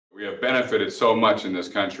We have benefited so much in this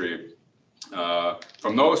country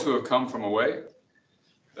from those who have come from away,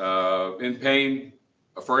 in pain,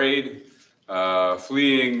 afraid,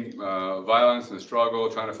 fleeing violence and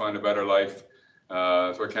struggle, trying to find a better life.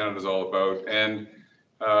 That's what Canada's all about. And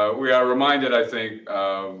we are reminded, I think,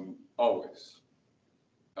 always,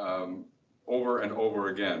 over and over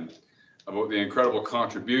again, about the incredible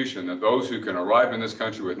contribution that those who can arrive in this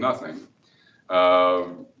country with nothing,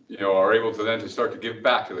 are able to then to start to give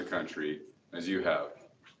back to the country as you have.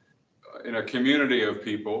 In a community of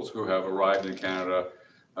peoples who have arrived in Canada,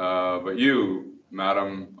 but you,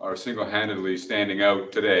 Madam, are single-handedly standing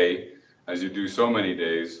out today, as you do so many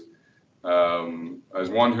days, as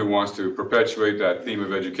one who wants to perpetuate that theme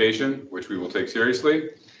of education, which we will take seriously.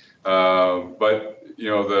 But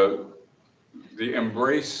the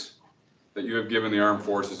embrace that you have given the armed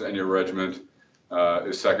forces and your regiment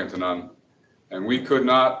is second to none. And we could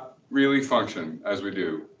not really function as we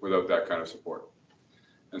do without that kind of support.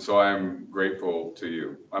 And so I am grateful to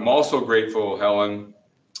you. I'm also grateful, Helen,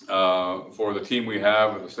 for the team we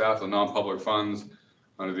have with the staff of non-public funds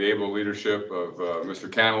under the able leadership of Mr.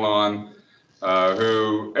 Cantelon,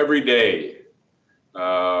 who every day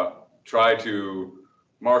try to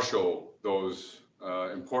marshal those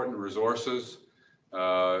important resources,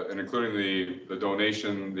 and including the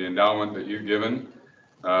donation, the endowment that you've given.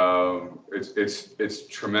 It's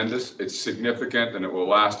tremendous, it's significant, and it will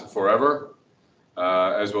last forever,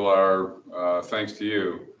 as will our thanks to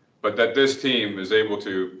you. But that this team is able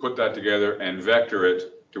to put that together and vector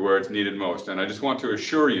it to where it's needed most. And I just want to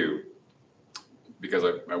assure you, because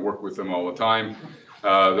I work with them all the time,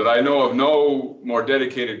 that I know of no more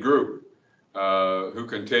dedicated group who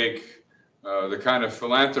can take the kind of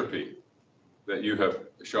philanthropy that you have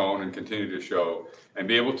shown and continue to show and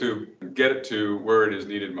be able to get it to where it is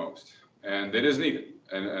needed most. And it is needed,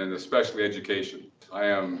 and especially education. I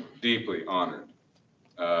am deeply honored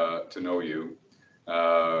to know you.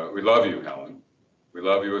 We love you, Helen. We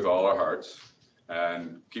love you with all our hearts,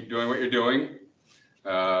 and keep doing what you're doing.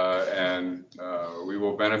 And we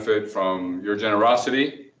will benefit from your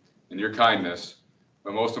generosity and your kindness,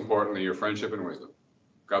 but most importantly, your friendship and wisdom.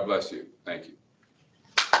 God bless you. Thank you.